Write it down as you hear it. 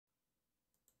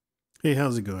Hey,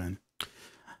 how's it going?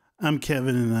 I'm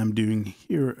Kevin and I'm doing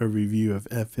here a review of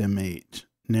FM8.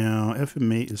 Now,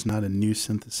 FM8 is not a new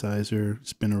synthesizer.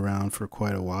 It's been around for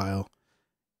quite a while.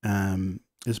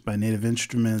 It's by Native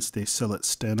Instruments. They sell it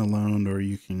standalone or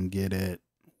you can get it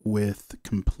with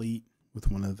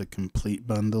one of the complete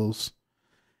bundles.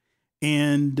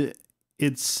 And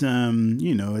it's,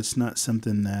 it's not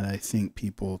something that I think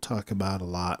people talk about a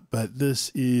lot, but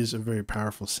this is a very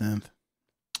powerful synth.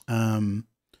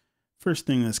 First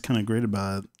thing that's kind of great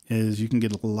about it is you can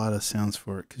get a lot of sounds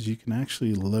for it because you can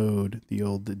actually load the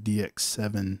old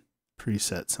DX7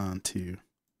 presets onto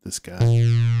this guy.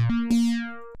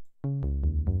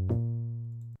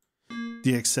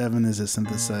 DX7 is a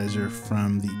synthesizer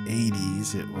from the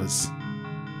 80s. It was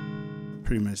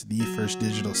pretty much the first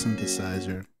digital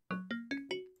synthesizer.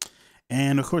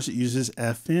 And of course it uses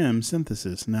FM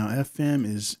synthesis. Now FM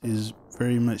is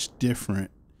very much different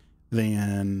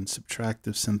than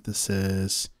subtractive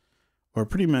synthesis or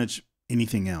pretty much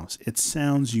anything else. It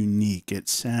sounds unique. It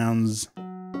sounds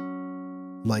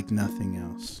like nothing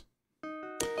else.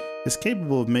 It's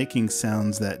capable of making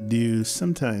sounds that do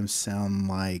sometimes sound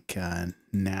like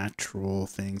natural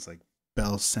things like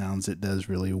bell sounds. It does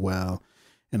really well,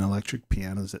 and electric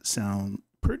pianos that sound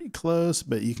pretty close,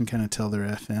 but you can kind of tell they're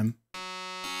FM.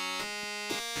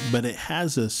 But it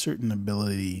has a certain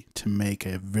ability to make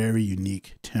a very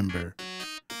unique timbre.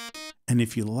 And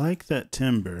if you like that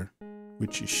timbre,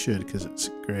 which you should because it's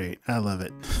great, I love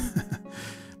it.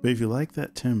 But if you like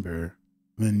that timbre,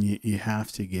 then you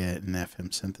have to get an FM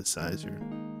synthesizer.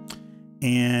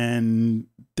 And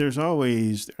there's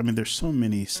so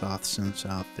many soft synths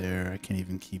out there, I can't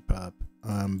even keep up.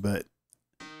 But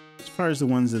as far as the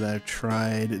ones that I've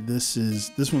tried, this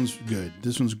one's good.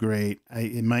 This one's great.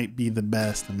 It might be the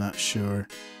best, I'm not sure.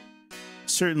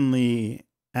 Certainly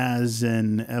as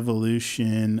an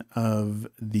evolution of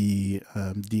the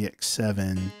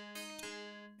DX7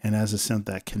 and as a synth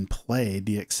that can play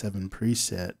DX7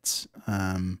 presets,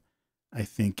 I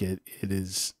think it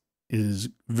is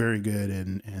very good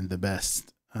and the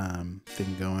best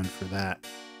thing going for that.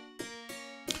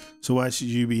 So why should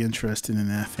you be interested in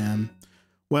FM?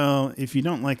 Well, if you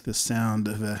don't like the sound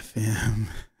of FM,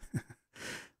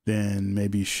 then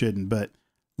maybe you shouldn't. But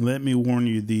let me warn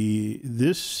you,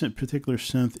 this particular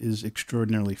synth is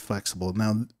extraordinarily flexible.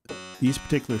 Now, these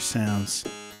particular sounds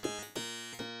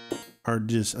are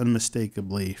just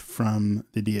unmistakably from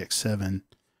the DX7.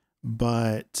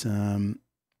 But when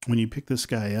you pick this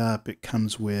guy up, it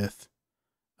comes with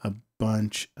a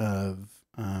bunch of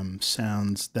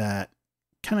sounds that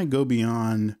kind of go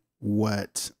beyond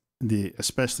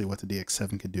especially what the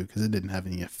DX7 could do, because it didn't have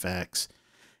any effects.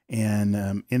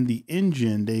 And in the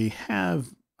engine, they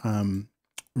have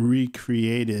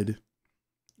recreated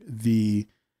the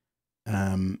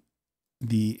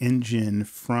engine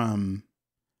from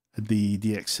the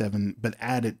DX7, but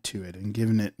added to it and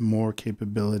given it more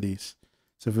capabilities.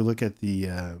 So if we look at the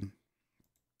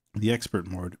expert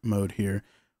mode here,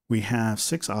 we have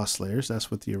 6 oscillators.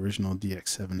 That's what the original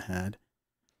DX7 had.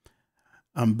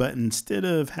 But instead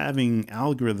of having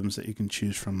algorithms that you can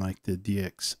choose from like the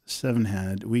DX7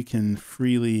 had, we can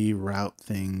freely route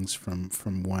things from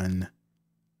one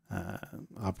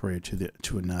operator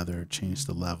to another, change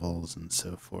the levels and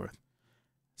so forth.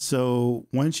 So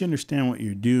once you understand what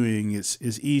you're doing, it's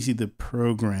easy to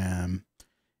program.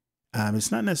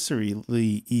 It's not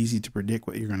necessarily easy to predict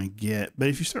what you're going to get, but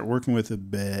if you start working with it a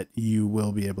bit, you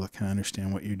will be able to kind of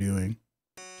understand what you're doing.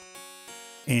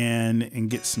 And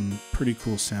get some pretty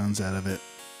cool sounds out of it.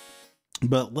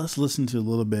 But let's listen to a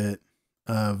little bit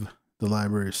of the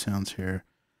library of sounds here.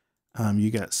 You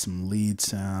got some lead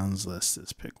sounds. Let's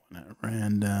just pick one at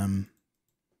random.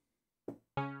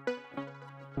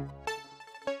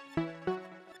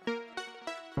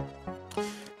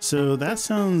 So that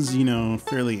sounds,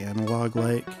 fairly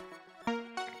analog-like.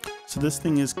 So this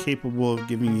thing is capable of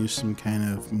giving you some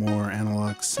kind of more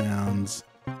analog sounds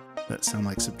that sound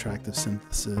like subtractive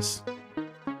synthesis,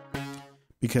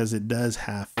 because it does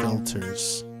have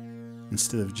filters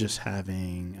instead of just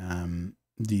having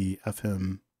the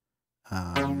FM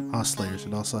oscillators.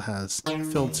 It also has a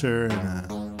filter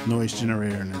and a noise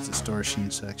generator and a distortion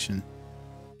section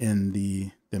in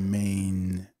the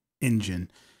main engine,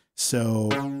 so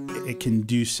it can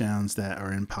do sounds that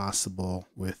are impossible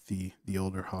with the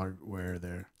older hardware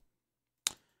there.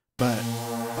 But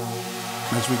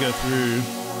as we go through,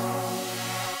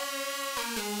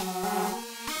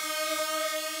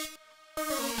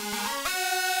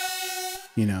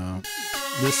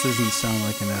 this doesn't sound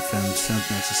like an FM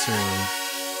synth necessarily.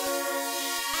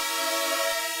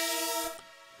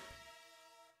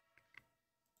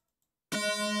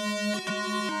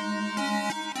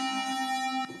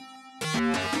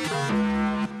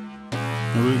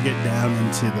 we get down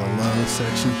into the low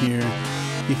section here,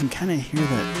 you can kind of hear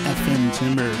that FM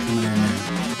timbre coming in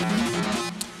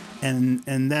there.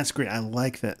 And that's great. I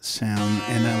like that sound,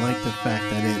 and I like the fact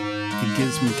that it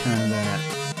gives me kind of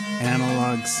that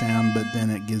analog sound, but then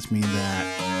it gives me that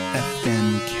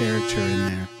FM character in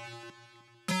there.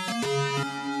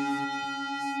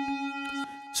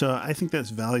 So I think that's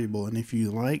valuable. And if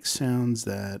you like sounds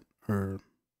that are,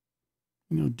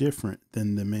 different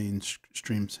than the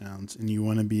mainstream sounds, and you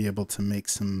want to be able to make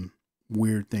some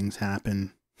weird things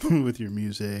happen with your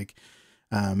music,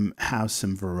 have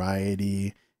some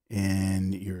variety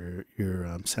in your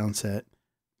sound set,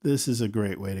 this is a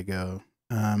great way to go.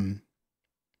 And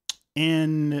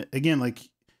again,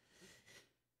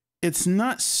 it's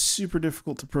not super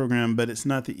difficult to program, but it's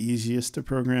not the easiest to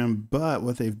program. But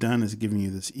what they've done is giving you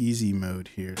this easy mode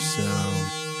here. So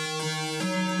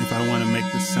if I want to make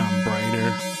this sound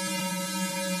brighter,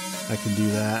 I can do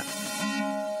that,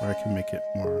 or I can make it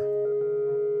more.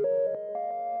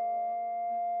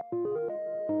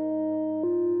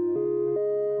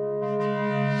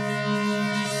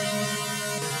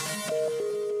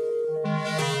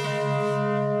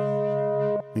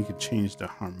 You can change the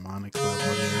harmonic level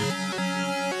here.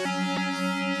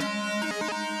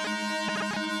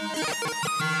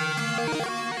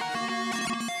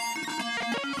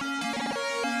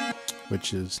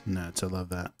 Which is nuts. I love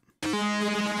that.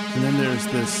 And then there's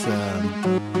this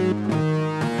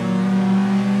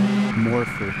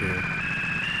morpher here.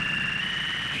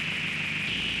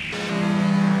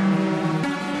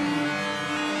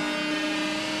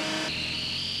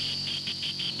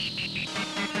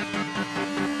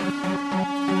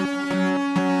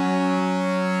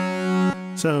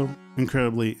 So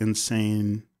incredibly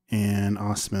insane and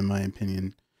awesome in my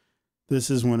opinion. This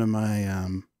is one of my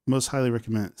most highly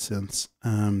recommended synths.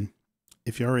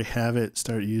 If you already have it,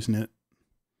 start using it.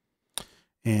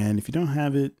 And if you don't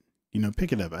have it,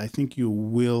 pick it up. I think you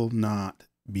will not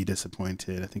be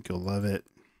disappointed. I think you'll love it.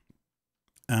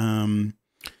 And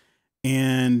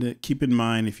keep in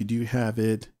mind, if you do have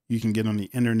it, you can get on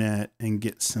the internet and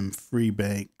get some free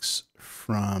banks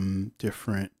from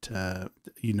different,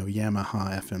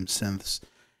 Yamaha FM synths.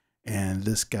 And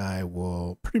this guy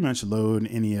will pretty much load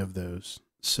any of those.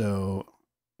 So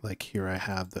like here I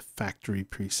have the factory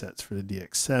presets for the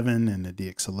DX7 and the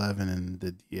DX11 and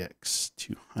the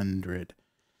DX200.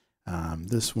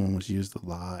 This one was used a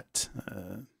lot.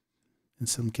 In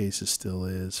some cases still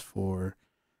is for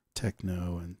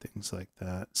techno and things like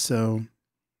that. So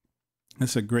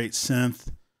it's a great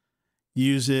synth.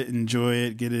 Use it, enjoy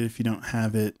it, get it if you don't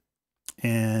have it,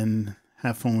 and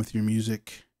have fun with your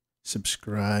music.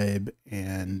 Subscribe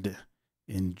and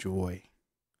enjoy.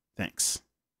 Thanks.